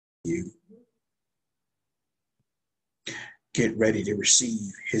you get ready to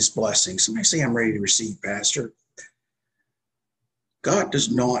receive his blessings. Somebody say, I'm ready to receive, Pastor. God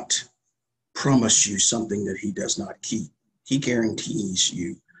does not promise you something that he does not keep. He guarantees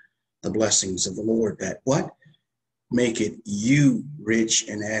you the blessings of the Lord that what? Make it you rich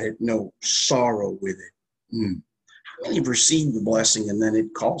and added no sorrow with it. How many have received the blessing and then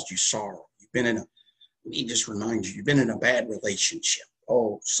it caused you sorrow? You've been in a, let me just remind you, you've been in a bad relationship.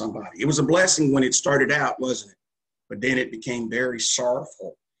 Oh, somebody. It was a blessing when it started out, wasn't it? But then it became very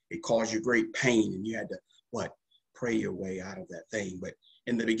sorrowful. It caused you great pain and you had to, what? Pray your way out of that thing. But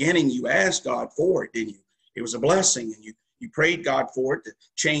in the beginning, you asked God for it, didn't you? It was a blessing and you prayed God for it to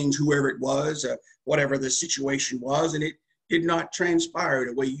change whoever it was, whatever the situation was, and it did not transpire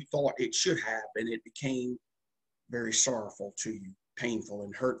the way you thought it should have, and it became very sorrowful to you, painful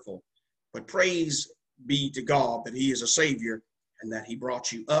and hurtful. But praise be to God that he is a Savior and that he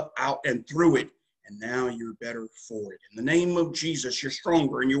brought you up, out, and through it, and now you're better for it. In the name of Jesus, you're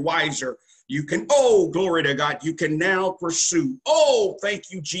stronger and you're wiser. You can, oh, glory to God, you can now pursue. Oh,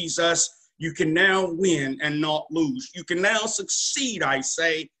 thank you, Jesus. You can now win and not lose. You can now succeed, I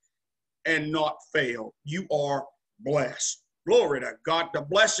say, and not fail. You are blessed. Glory to God. The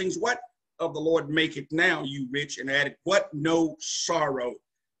blessings, what? Of the Lord make it now you rich and added, what? No sorrow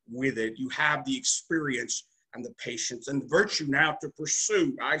with it. You have the experience and the patience and the virtue now to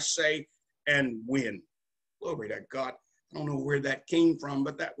pursue, I say, and win. Glory to God. I don't know where that came from,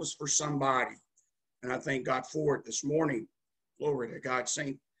 but that was for somebody. And I thank God for it this morning. Glory to God,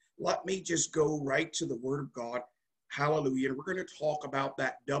 saying, let me just go right to the word of God. Hallelujah. And we're going to talk about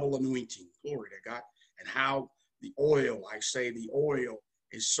that double anointing. Glory to God. And how the oil, I say the oil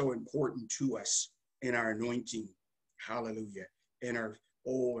is so important to us in our anointing. Hallelujah. In our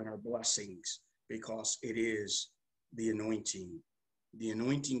and our blessings, because it is the anointing. The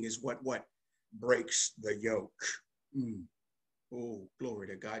anointing is what breaks the yoke. Oh, glory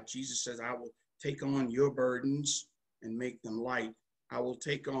to God. Jesus says, I will take on your burdens and make them light. I will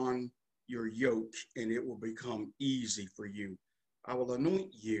take on your yoke and it will become easy for you. I will anoint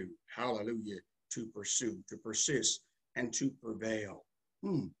you, hallelujah, to pursue, to persist, and to prevail,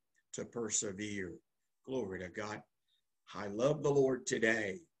 to persevere. Glory to God. I love the Lord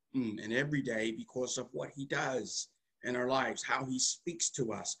today and every day because of what he does in our lives, how he speaks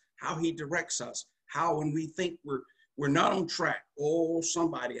to us, how he directs us, how when we think we're not on track, oh,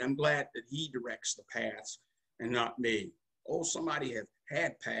 somebody, I'm glad that he directs the paths and not me. Oh, somebody have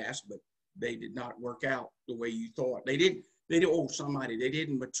had paths, but they did not work out the way you thought. They didn't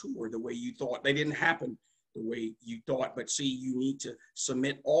mature the way you thought. They didn't happen the way you thought. But see, you need to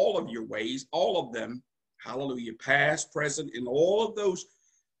submit all of your ways, all of them, hallelujah, past, present, and all of those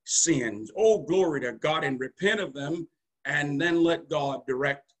sins. Oh, glory to God, and repent of them, and then let God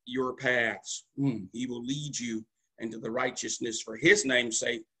direct your paths. He will lead you into the righteousness for his name's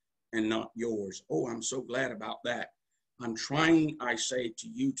sake and not yours. Oh, I'm so glad about that. I'm trying, I say to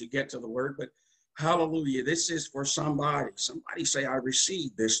you, to get to the word, but hallelujah, this is for somebody. Somebody say, I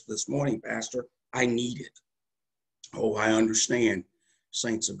received this morning, Pastor. I need it. Oh, I understand,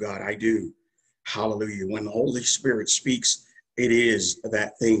 saints of God, I do. Hallelujah. When the Holy Spirit speaks, it is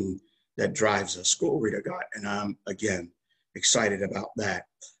that thing that drives us. Glory to God. And I'm, again, excited about that.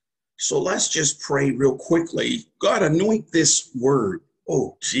 So let's just pray real quickly. God, anoint this word.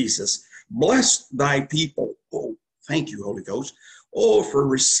 Oh, Jesus. Bless thy people. Oh, thank you, Holy Ghost. Oh, for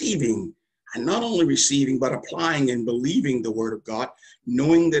receiving, and not only receiving, but applying and believing the word of God,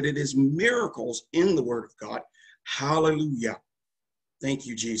 knowing that it is miracles in the word of God. Hallelujah. Thank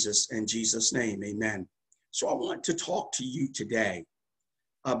you, Jesus. In Jesus' name, amen. So I want to talk to you today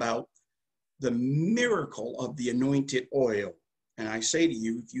about the miracle of the anointed oil. And I say to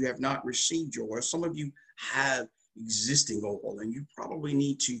you, if you have not received your oil, some of you have existing oil, and you probably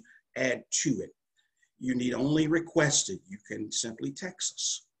need to add to it. You need only request it. You can simply text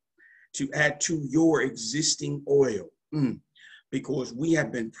us to add to your existing oil, because we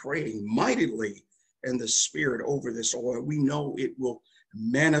have been praying mightily in the spirit over this oil. We know it will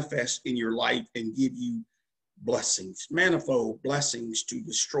manifest in your life and give you blessings, manifold blessings to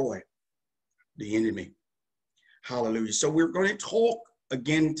destroy the enemy. Hallelujah. So we're going to talk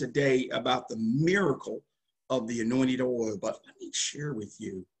again today about the miracle of the anointed oil, but let me share with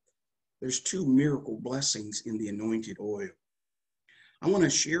you, there's two miracle blessings in the anointed oil. I want to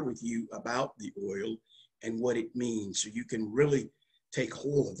share with you about the oil and what it means so you can really take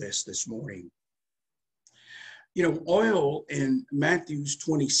hold of this morning. You know, oil in Matthew's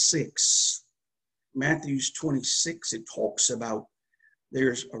 26, it talks about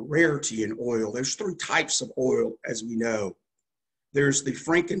there's a rarity in oil. There's three types of oil, as we know. There's the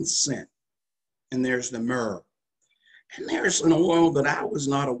frankincense, and there's the myrrh. And there's an oil that I was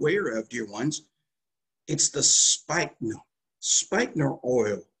not aware of, dear ones. It's the spikenard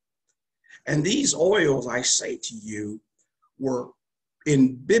oil. And these oils, I say to you, were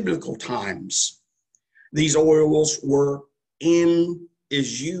in biblical times. These oils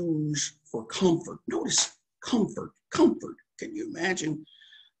is used for comfort. Notice comfort. Can you imagine?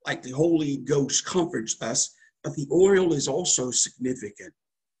 Like the Holy Ghost comforts us, but the oil is also significant.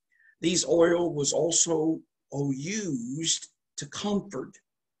 These oil was also used to comfort,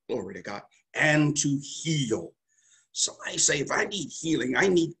 glory to God, and to heal. So I say, if I need healing, I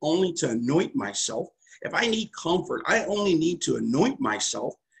need only to anoint myself. If I need comfort, I only need to anoint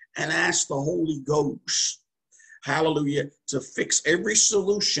myself and ask the Holy Ghost, hallelujah, to fix every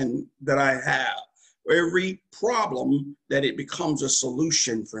solution that I have, every problem, that it becomes a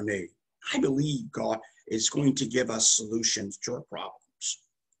solution for me. I believe God is going to give us solutions to our problems.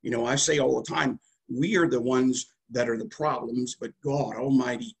 You know, I say all the time, we are the ones that are the problems, but God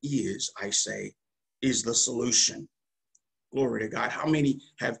Almighty is the solution. Glory to God. How many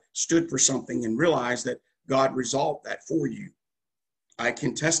have stood for something and realized that God resolved that for you? I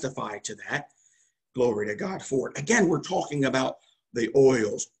can testify to that. Glory to God for it. Again, we're talking about the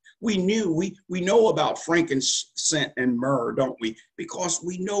oils. We know about frankincense and myrrh, don't we? Because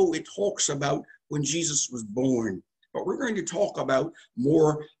we know it talks about when Jesus was born. But we're going to talk about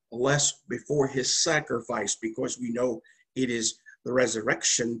more or less before his sacrifice, because we know it is the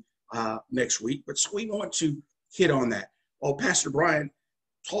resurrection next week. But so we want to hit on that. Well, Pastor Brian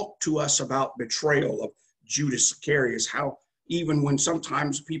talked to us about betrayal of Judas Iscariot, how even when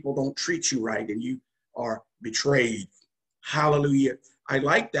sometimes people don't treat you right and you are betrayed. Hallelujah. I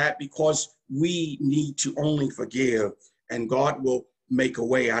like that, because we need to only forgive, and God will make a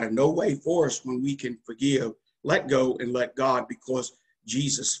way out of no way for us when we can forgive, let go, and let God, because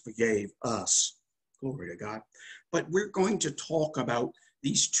Jesus forgave us. Glory to God. But we're going to talk about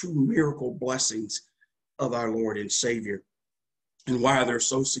these two miracle blessings of our Lord and Savior and why they're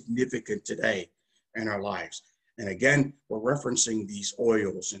so significant today in our lives. And again, we're referencing these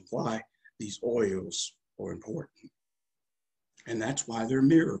oils and why these oils are important. And that's why they're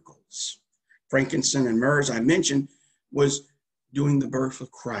miracles. Frankincense and myrrh, as I mentioned, was during the birth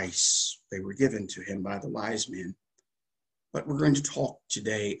of Christ. They were given to him by the wise men. But we're going to talk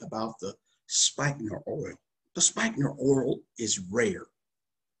today about the spikenard oil. The spikenard oil is rare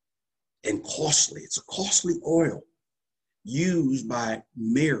and costly. It's a costly oil used by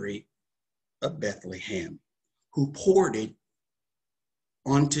Mary of Bethlehem, who poured it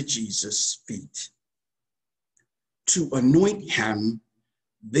onto Jesus' feet to anoint him,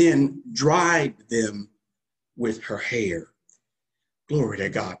 then dried them with her hair. Glory to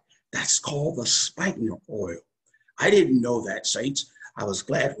God. That's called the spikenard oil. I didn't know that, saints. I was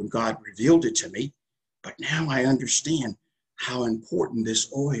glad when God revealed it to me, but now I understand how important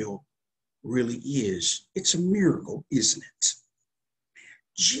this oil really is. It's a miracle, isn't it?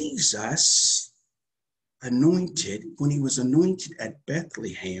 Jesus when he was anointed at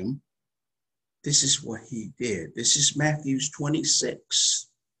Bethlehem, this is what he did. This is Matthew 26.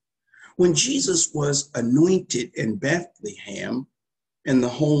 When Jesus was anointed in Bethlehem in the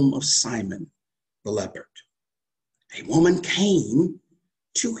home of Simon the leper, a woman came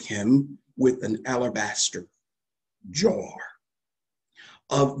to him with an alabaster jar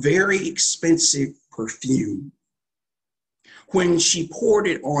of very expensive perfume. When she poured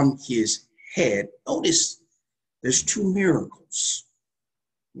it on his head, notice there's two miracles.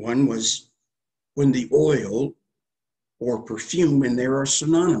 One was when the oil or perfume, and there are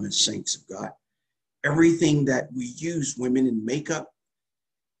synonymous, saints of God. Everything that we use, women, in makeup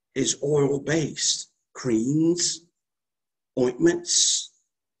is oil-based. Creams, ointments,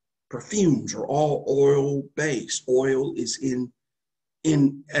 perfumes are all oil-based. Oil is in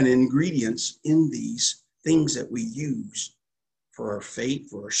an ingredients in these things that we use for our faith,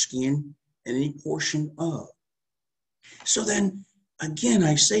 for our skin, and any portion of. So then, again,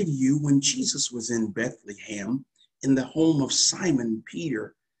 I say to you, when Jesus was in Bethlehem, in the home of Simon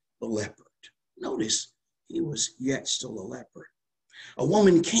Peter the leper, notice he was yet still a leper. A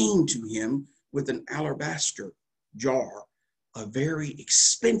woman came to him with an alabaster jar, a very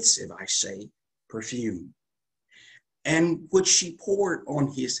expensive, I say, perfume, and which she poured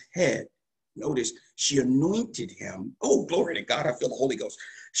on his head. Notice, she anointed him. Oh, glory to God, I feel the Holy Ghost.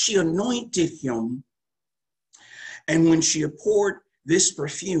 She anointed him, and when she poured this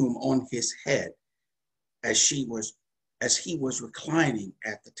perfume on his head, as he was reclining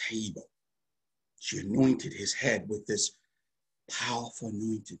at the table, she anointed his head with this powerful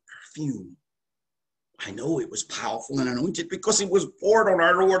anointed perfume. I know it was powerful and anointed because it was poured on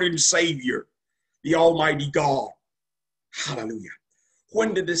our Lord and Savior, the Almighty God. Hallelujah.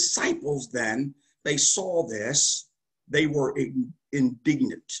 When the disciples then, they saw this, they were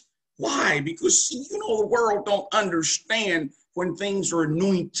indignant. Why? Because, see, the world don't understand when things are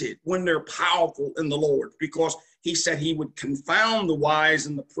anointed, when they're powerful in the Lord, because he said he would confound the wise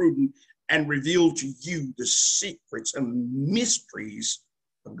and the prudent and reveal to you the secrets and mysteries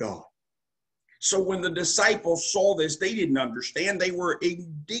of God. So when the disciples saw this, they didn't understand. They were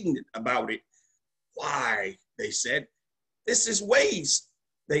indignant about it. Why? They said, this is waste.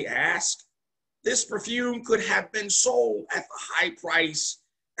 They asked, this perfume could have been sold at the high price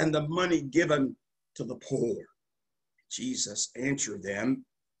and the money given to the poor. Jesus answered them,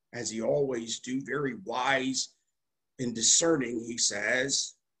 as he always do, very wise and discerning. He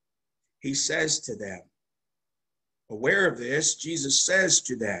says to them, aware of this, Jesus says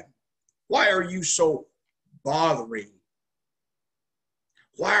to them, why are you so bothering?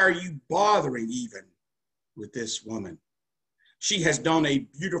 Why are you bothering even with this woman? She has done a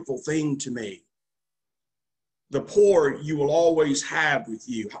beautiful thing to me. The poor you will always have with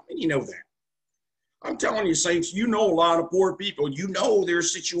you. How many know that? I'm telling you, saints, you know a lot of poor people. You know their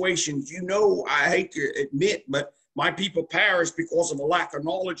situations. You know, I hate to admit, but my people perish because of a lack of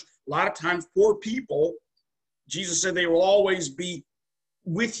knowledge. A lot of times poor people, Jesus said they will always be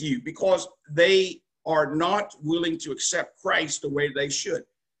with you because they are not willing to accept Christ the way they should. And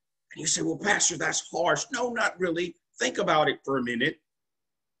you say, well, Pastor, that's harsh. No, not really. Think about it for a minute.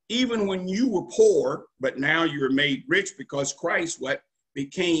 Even when you were poor, but now you're made rich because Christ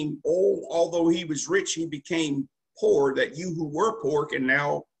became old. Although he was rich, he became poor, that you who were poor can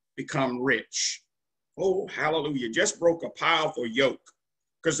now become rich. Oh, hallelujah. Just broke a powerful yoke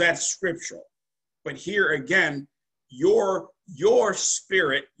because that's scriptural. But here again, your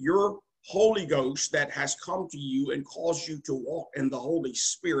spirit, your Holy Ghost that has come to you and caused you to walk in the Holy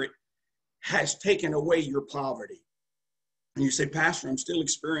Spirit has taken away your poverty. And you say, Pastor, I'm still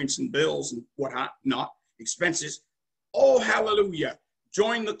experiencing bills and whatnot, expenses. Oh, hallelujah.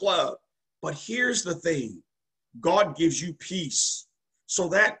 Join the club. But here's the thing. God gives you peace. So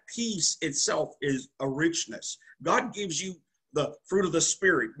that peace itself is a richness. God gives you the fruit of the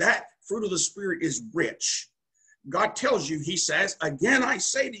Spirit. That fruit of the Spirit is rich. God tells you, he says, again, I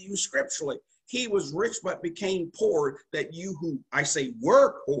say to you scripturally, he was rich but became poor, that you who, I say,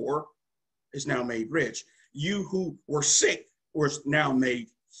 were poor is now made rich. You who were sick was now made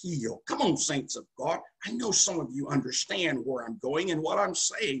healed. Come on, saints of God. I know some of you understand where I'm going and what I'm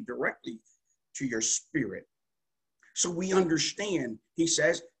saying directly to your spirit. So we understand, he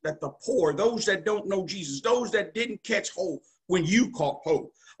says, that the poor, those that don't know Jesus, those that didn't catch hold when you caught hold.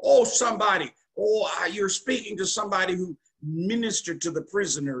 Oh, somebody, you're speaking to somebody who ministered to the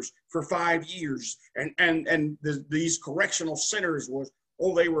prisoners for 5 years. And these correctional centers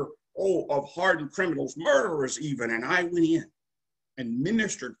they were of hardened criminals, murderers even. And I went in and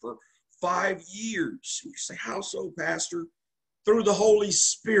ministered for 5 years. You say, how so, Pastor? Through the Holy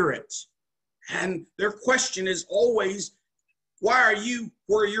Spirit. And their question is always, why are you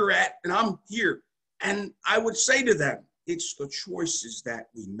where you're at and I'm here? And I would say to them, it's the choices that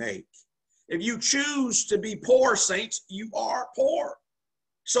we make. If you choose to be poor, saints, you are poor.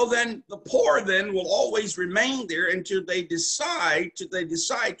 So then the poor then will always remain there until they decide to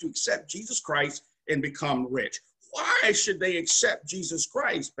accept Jesus Christ and become rich. Why should they accept Jesus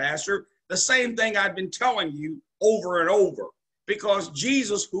Christ, Pastor? The same thing I've been telling you over and over. Because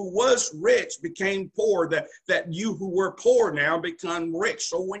Jesus, who was rich, became poor, that you who were poor now become rich.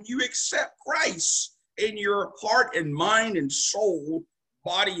 So when you accept Christ in your heart and mind and soul,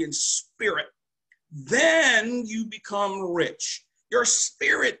 body and spirit, then you become rich. Your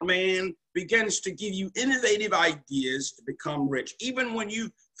spirit, man, begins to give you innovative ideas to become rich. Even when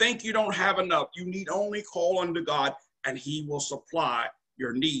you think you don't have enough, you need only call unto God, and he will supply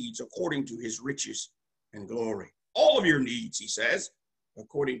your needs according to his riches and glory. All of your needs, he says,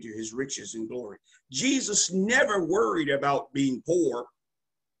 according to his riches and glory. Jesus never worried about being poor.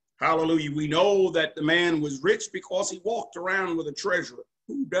 Hallelujah. We know that the man was rich because he walked around with a treasure.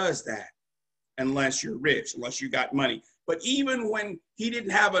 Who does that? Unless you're rich, unless you got money. But even when he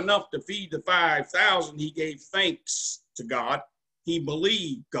didn't have enough to feed the 5,000, he gave thanks to God. He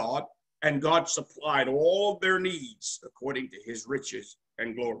believed God, and God supplied all of their needs according to his riches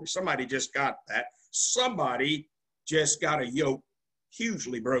and glory. Somebody just got that. Somebody just got a yoke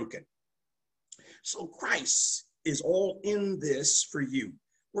hugely broken. So Christ is all in this for you.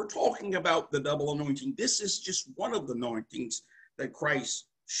 We're talking about the double anointing. This is just one of the anointings that Christ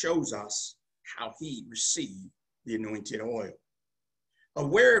shows us how he received the anointed oil.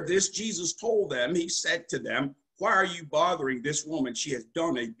 Aware of this, Jesus told them, he said to them, why are you bothering this woman? She has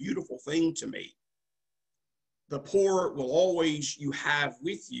done a beautiful thing to me. The poor will always you have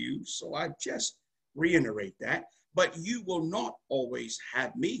with you. So I just reiterate that. But you will not always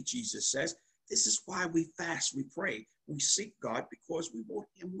have me, Jesus says. This is why we fast, we pray. We seek God because we want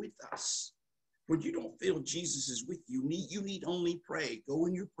him with us. When you don't feel Jesus is with you, you need only pray. Go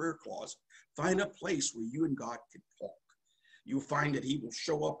in your prayer closet. Find a place where you and God can talk. You'll find that he will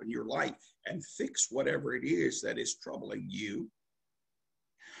show up in your life and fix whatever it is that is troubling you.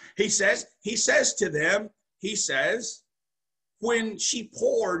 He says to them, he says, when she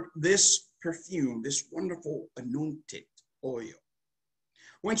poured this perfume, this wonderful anointed oil,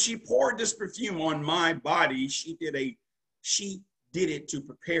 when she poured this perfume on my body, she did it to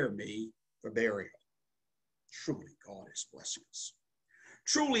prepare me for burial. Truly, God is blessing us.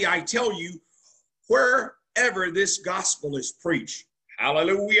 Truly, I tell you, wherever this gospel is preached,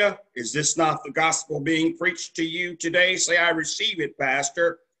 hallelujah, is this not the gospel being preached to you today? Say, I receive it,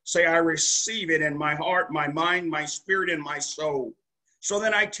 Pastor. Say, I receive it in my heart, my mind, my spirit, and my soul. So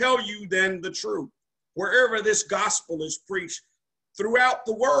then I tell you then the truth. Wherever this gospel is preached throughout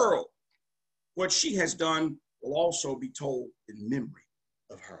the world, what she has done will also be told in memory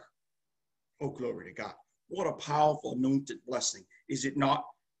of her. Oh, glory to God. What a powerful anointed blessing. Is it not?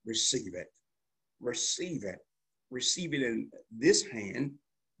 Receive it. Receive it. Receive it in this hand,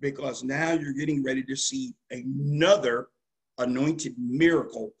 because now you're getting ready to see another anointed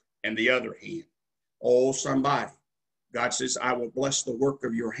miracle in the other hand. Oh, somebody. God says, I will bless the work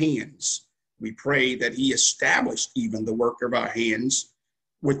of your hands. We pray that he established even the work of our hands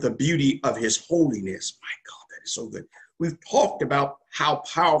with the beauty of his holiness. My God, that is so good. We've talked about how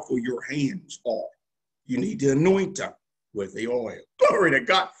powerful your hands are. You need to anoint them with the oil. Glory to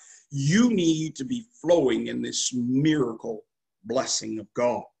God. You need to be flowing in this miracle blessing of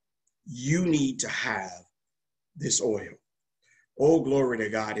God. You need to have this oil. Oh, glory to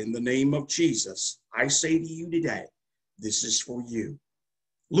God. In the name of Jesus, I say to you today, this is for you.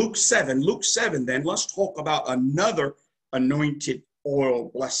 Luke 7, then let's talk about another anointed oil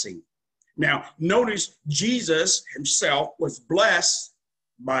blessing. Now, notice Jesus himself was blessed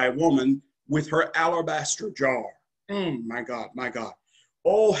by a woman with her alabaster jar. My God, my God.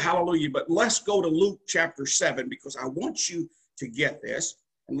 Oh, hallelujah. But let's go to Luke chapter 7, because I want you to get this.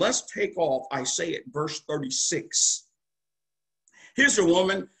 And let's take off, I say it, verse 36. Here's a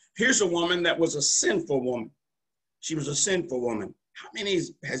woman that was a sinful woman. She was a sinful woman. How many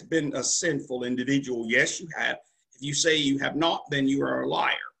has been a sinful individual? Yes, you have. If you say you have not, then you are a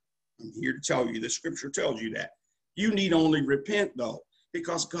liar. I'm here to tell you, the scripture tells you that. You need only repent, though,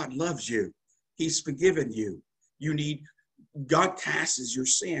 because God loves you. He's forgiven you. God casts your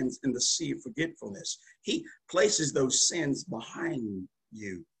sins in the sea of forgetfulness. He places those sins behind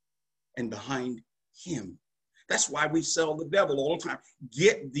you and behind him. That's why we tell the devil all the time,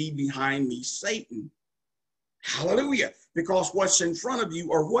 get thee behind me, Satan. Hallelujah. Because what's in front of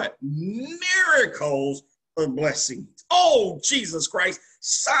you are what? Miracles of blessings. Oh, Jesus Christ,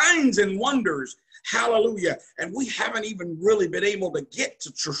 signs and wonders. Hallelujah. And we haven't even really been able to get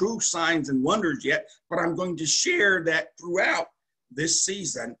to true signs and wonders yet, but I'm going to share that throughout this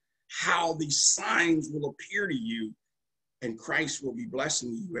season, how these signs will appear to you and Christ will be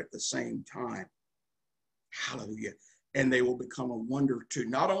blessing you at the same time. Hallelujah. And they will become a wonder to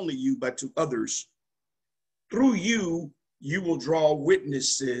not only you, but to others. Through you, you will draw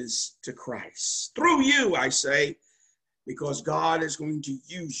witnesses to Christ. Through you, I say, because God is going to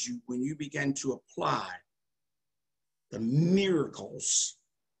use you when you begin to apply the miracles,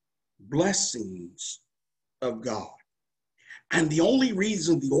 blessings of God. And the only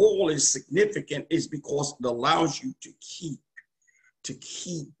reason the oil is significant is because it allows you to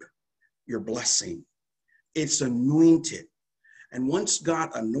keep your blessing. It's anointed. And once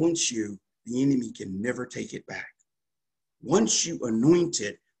God anoints you, the enemy can never take it back. Once you anoint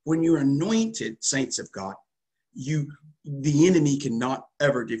it, when you're anointed, saints of God, the enemy cannot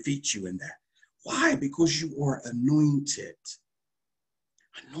ever defeat you in that. Why? Because you are anointed.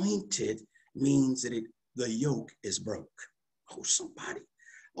 Anointed means that the yoke is broke. Oh, somebody.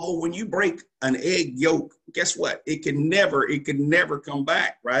 Oh, when you break an egg yolk, guess what? It can never come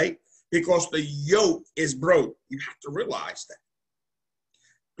back, right? Because the yoke is broke. You have to realize that.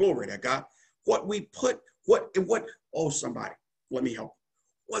 Glory to God. Oh, somebody, let me help.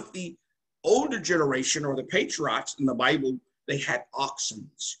 What the older generation or the patriarchs in the Bible, they had oxen.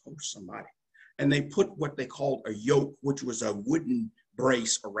 Oh, somebody. And they put what they called a yoke, which was a wooden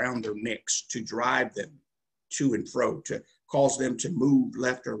brace around their necks to drive them to and fro, to cause them to move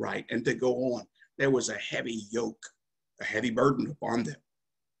left or right and to go on. There was a heavy yoke a heavy burden upon them.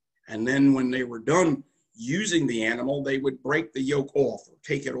 And then when they were done using the animal, they would break the yoke off or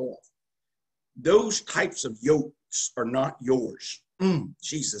take it off. Those types of yokes are not yours.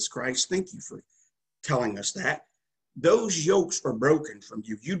 Jesus Christ, thank you for telling us that. Those yokes are broken from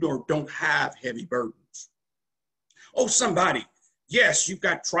you. You don't have heavy burdens. Oh, somebody, yes, you've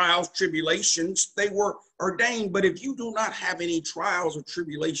got trials, tribulations. They were ordained, but if you do not have any trials or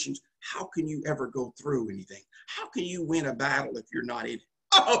tribulations, how can you ever go through anything? How can you win a battle if you're not in it?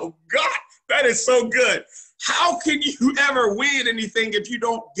 Oh, God, that is so good. How can you ever win anything if you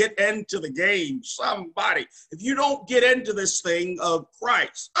don't get into the game? Somebody, if you don't get into this thing of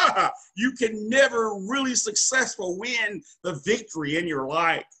Christ, you can never really successful win the victory in your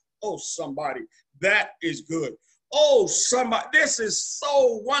life. Oh, somebody, that is good. Oh, somebody, this is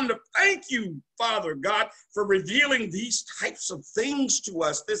so wonderful. Thank you, Father God, for revealing these types of things to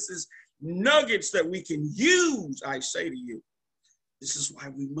us. This is nuggets that we can use, I say to you. This is why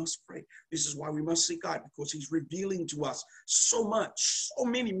we must pray. This is why we must seek God, because he's revealing to us so much, so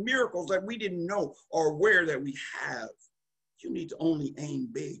many miracles that we didn't know or aware that we have. You need to only aim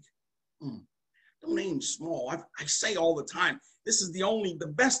big. Don't aim small. I say all the time, this is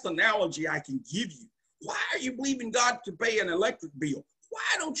the best analogy I can give you. Why are you believing God to pay an electric bill? Why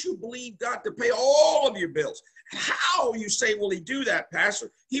don't you believe God to pay all of your bills? How, you say, will he do that,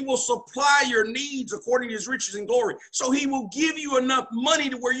 Pastor? He will supply your needs according to his riches and glory. So he will give you enough money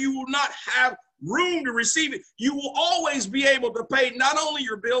to where you will not have room to receive it. You will always be able to pay not only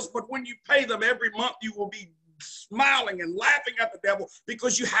your bills, but when you pay them every month, you will be smiling and laughing at the devil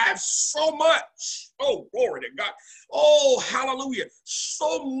because you have so much. Oh, glory to God. Oh, hallelujah.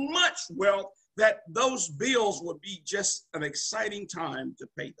 So much wealth that those bills would be just an exciting time to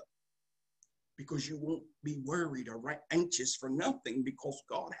pay them, because you won't be worried or anxious for nothing, because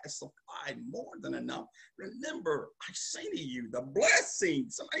God has supplied more than enough. Remember, I say to you, the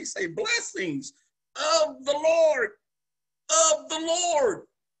blessings, somebody say blessings of the Lord,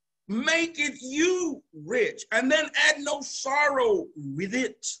 maketh you rich, and then add no sorrow with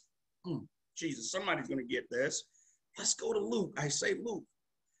it. Jesus, somebody's going to get this. Let's go to Luke. I say Luke,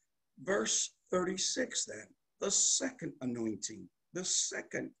 verse 36 then, the second anointing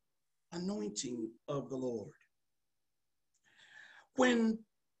of the Lord. When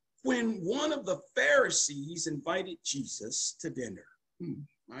one of the Pharisees invited Jesus to dinner,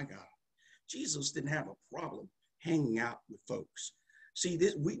 my God, Jesus didn't have a problem hanging out with folks. See,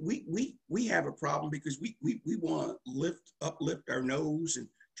 this we have a problem because we want to uplift our nose and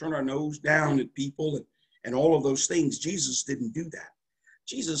turn our nose down at people and all of those things. Jesus didn't do that.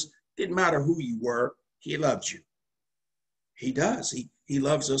 Jesus didn't matter who you were, he loved you. He does. He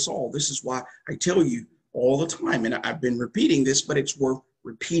loves us all. This is why I tell you all the time, and I've been repeating this, but it's worth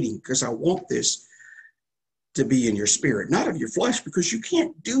repeating because I want this to be in your spirit, not of your flesh, because you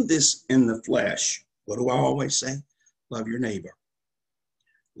can't do this in the flesh. What do I always say? Love your neighbor.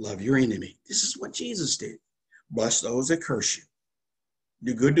 Love your enemy. This is what Jesus did. Bless those that curse you.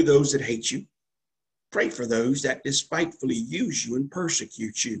 Do good to those that hate you. Pray for those that despitefully use you and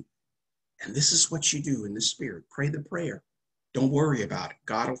persecute you. And this is what you do in the spirit. Pray the prayer. Don't worry about it.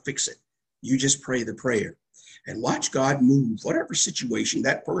 God will fix it. You just pray the prayer and watch God move. Whatever situation,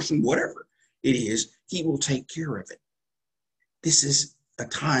 that person, whatever it is, he will take care of it. This is a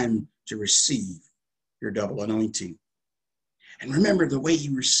time to receive your double anointing. And remember, the way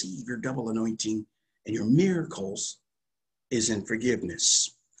you receive your double anointing and your miracles is in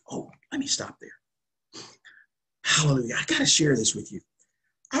forgiveness. Oh, let me stop there. Hallelujah. I got to share this with you.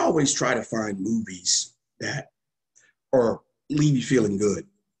 I always try to find movies that are leave you feeling good.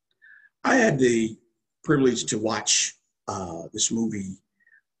 I had the privilege to watch this movie.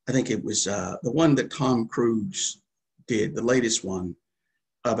 I think it was the one that Tom Cruise did, the latest one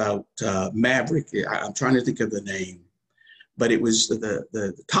about Maverick. I'm trying to think of the name, but it was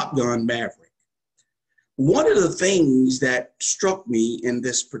the Top Gun Maverick. One of the things that struck me in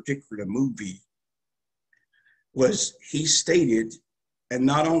this particular movie was he stated, and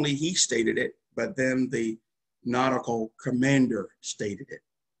not only he stated it, but then the nautical commander stated it.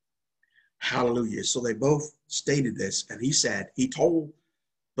 Hallelujah. So they both stated this, and he told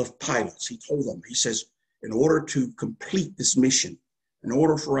the pilots, he told them, he says, in order to complete this mission, in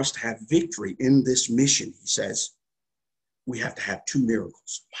order for us to have victory in this mission, he says, we have to have two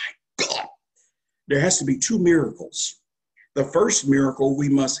miracles. My God, there has to be two miracles. The first miracle, we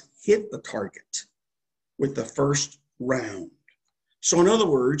must hit the target with the first round. So in other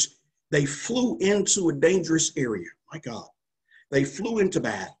words, they flew into a dangerous area. My God. They flew into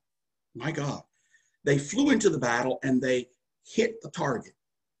battle. My God. They flew into the battle and they hit the target.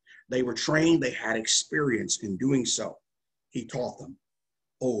 They were trained. They had experience in doing so. He taught them.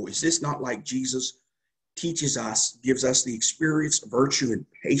 Oh, is this not like Jesus teaches us, gives us the experience, virtue, and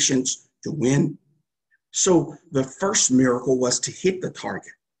patience to win? So the first miracle was to hit the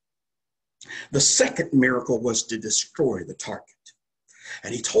target. The second miracle was to destroy the target.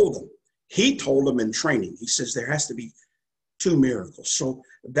 And he told them in training, he says there has to be two miracles. So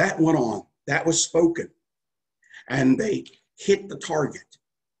that went on, that was spoken, and they hit the target.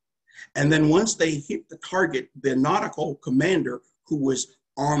 And then once they hit the target, the nautical commander who was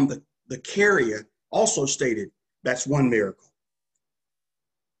on the carrier also stated that's one miracle.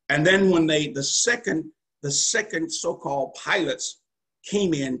 And then when the second so-called pilots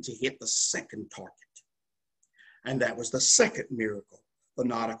came in to hit the second target, and that was the second miracle. The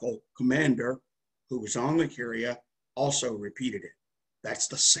nautical commander who was on the carrier also repeated it. That's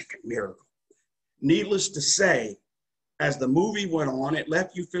the second miracle. Needless to say, as the movie went on, it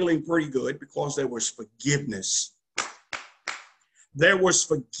left you feeling pretty good because there was forgiveness. There was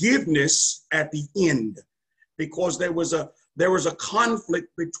forgiveness at the end because there was a conflict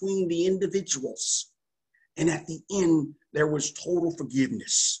between the individuals. And at the end, there was total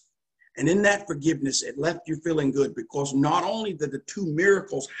forgiveness. And in that forgiveness, it left you feeling good because not only did the two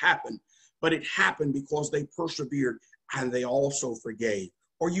miracles happen, but it happened because they persevered and they also forgave.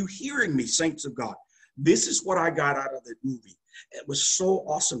 Are you hearing me, saints of God? This is what I got out of the movie. It was so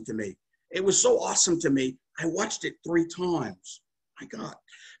awesome to me. It was so awesome to me. I watched it 3 times. My God,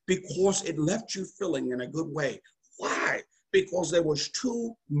 because it left you feeling in a good way. Why? Because there was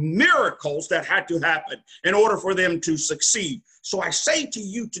 2 miracles that had to happen in order for them to succeed. So I say to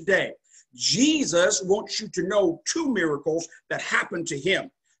you today, Jesus wants you to know 2 miracles that happened to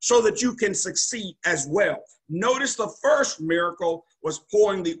him so that you can succeed as well. Notice the first miracle was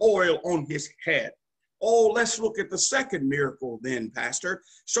pouring the oil on his head. Oh, let's look at the second miracle then, Pastor.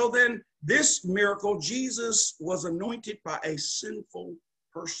 So then this miracle, Jesus was anointed by a sinful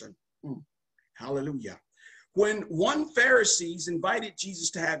person. Hallelujah. When one Pharisee invited Jesus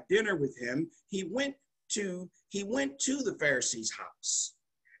to have dinner with him, he went to the Pharisee's house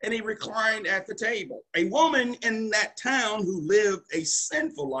and he reclined at the table. A woman in that town who lived a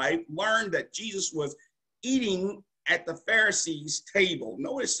sinful life learned that Jesus was eating at the Pharisee's table.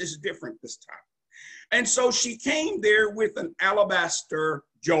 Notice this is different this time. And so she came there with an alabaster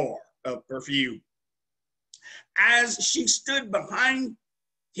jar of perfume. As she stood behind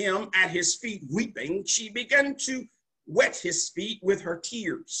him at his feet weeping, she began to wet his feet with her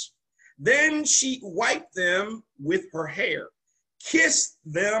tears. Then she wiped them with her hair, kissed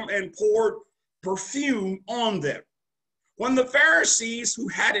them, and poured perfume on them. When the Pharisees who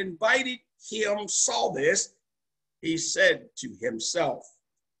had invited him saw this, he said to himself,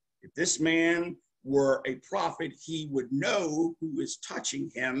 if this man were a prophet, he would know who is touching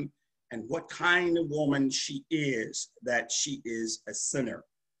him and what kind of woman she is, that she is a sinner.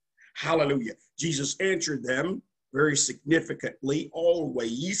 Hallelujah. Jesus answered them very significantly,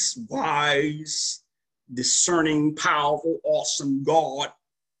 always wise, discerning, powerful, awesome God.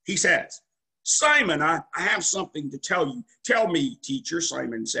 He says, Simon, I have something to tell you. Tell me, teacher,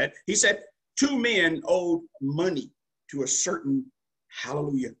 Simon said. He said, 2 men owed money to a certain,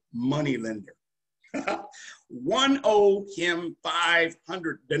 hallelujah, money lender. One owed him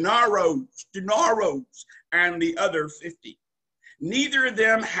 500 denarii, and the other 50. Neither of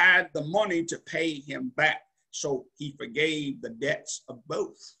them had the money to pay him back, so he forgave the debts of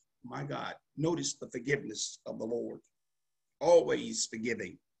both. My God, notice the forgiveness of the Lord. Always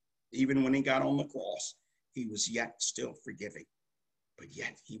forgiving. Even when he got on the cross, he was yet still forgiving. But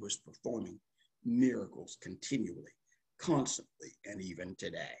yet he was performing miracles continually, constantly, and even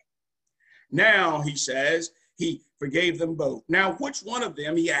today. Now, he says, he forgave them both. Now, which one of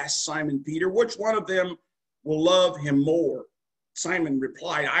them, he asked Simon Peter, which one of them will love him more? Simon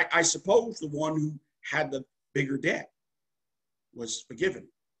replied, I suppose the one who had the bigger debt was forgiven.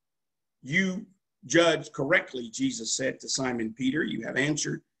 You judged correctly, Jesus said to Simon Peter. You have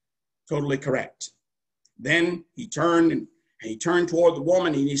answered totally correct. Then he turned toward the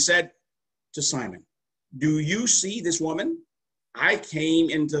woman and he said to Simon, do you see this woman? I came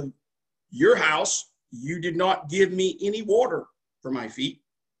into your house. You did not give me any water for my feet,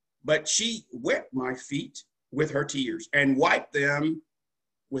 but she wet my feet with her tears and wiped them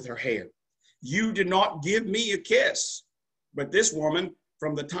with her hair. You did not give me a kiss, but this woman,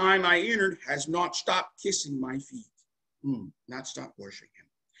 from the time I entered, has not stopped kissing my feet. Not stopped washing him.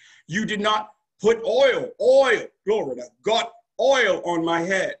 You did not put oil, glory to God, oil on my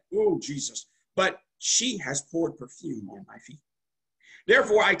head. Oh, Jesus. But she has poured perfume on my feet.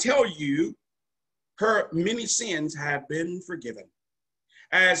 Therefore, I tell you, her many sins have been forgiven,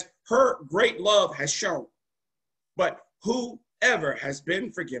 as her great love has shown. But Whoever has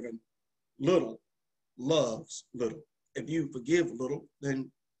been forgiven little loves little. If you forgive little,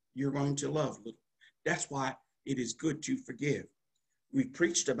 then you're going to love little. That's why it is good to forgive. We've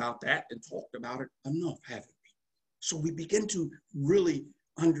preached about that and talked about it enough, haven't we? So we begin to really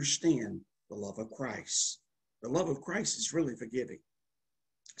understand the love of Christ. The love of Christ is really forgiving.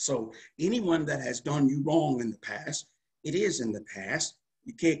 So anyone that has done you wrong in the past, it is in the past.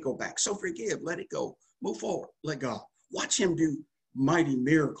 You can't go back. So forgive, let it go. Move forward, let God. Watch him do mighty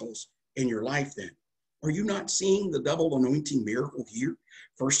miracles in your life then. Are you not seeing the double anointing miracle here?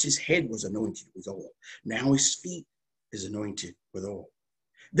 First, his head was anointed with oil. Now his feet is anointed with oil.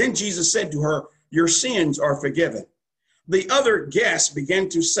 Then Jesus said to her, your sins are forgiven. The other guests began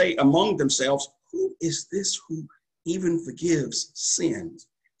to say among themselves, who is this who even forgives sins?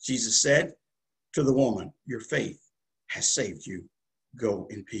 Jesus said to the woman, your faith has saved you. Go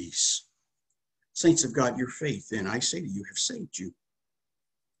in peace. Saints of God, your faith, then I say to you, have saved you.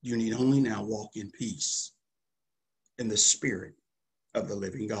 You need only now walk in peace in the spirit of the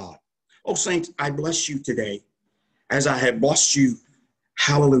living God. Oh, saints, I bless you today as I have blessed you,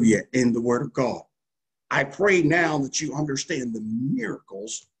 hallelujah, in the word of God. I pray now that you understand the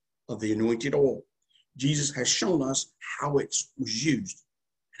miracles of the anointed oil. Jesus has shown us how it was used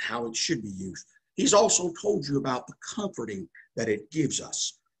and how it should be used. He's also told you about the comforting that it gives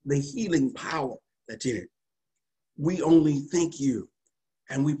us, the healing power that's in it. We only thank you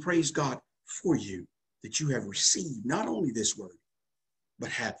and we praise God for you that you have received not only this word, but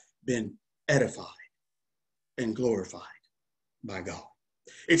have been edified and glorified by God.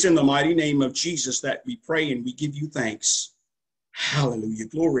 It's in the mighty name of Jesus that we pray and we give you thanks. Hallelujah.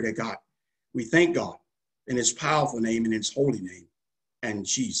 Glory to God. We thank God in his powerful name and his holy name, and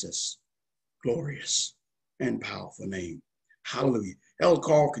Jesus' glorious and powerful name. Hallelujah. Elder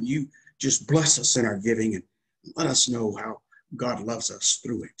Carl, can you just bless us in our giving and let us know how God loves us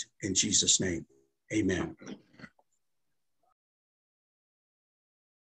through it. In Jesus' name, amen.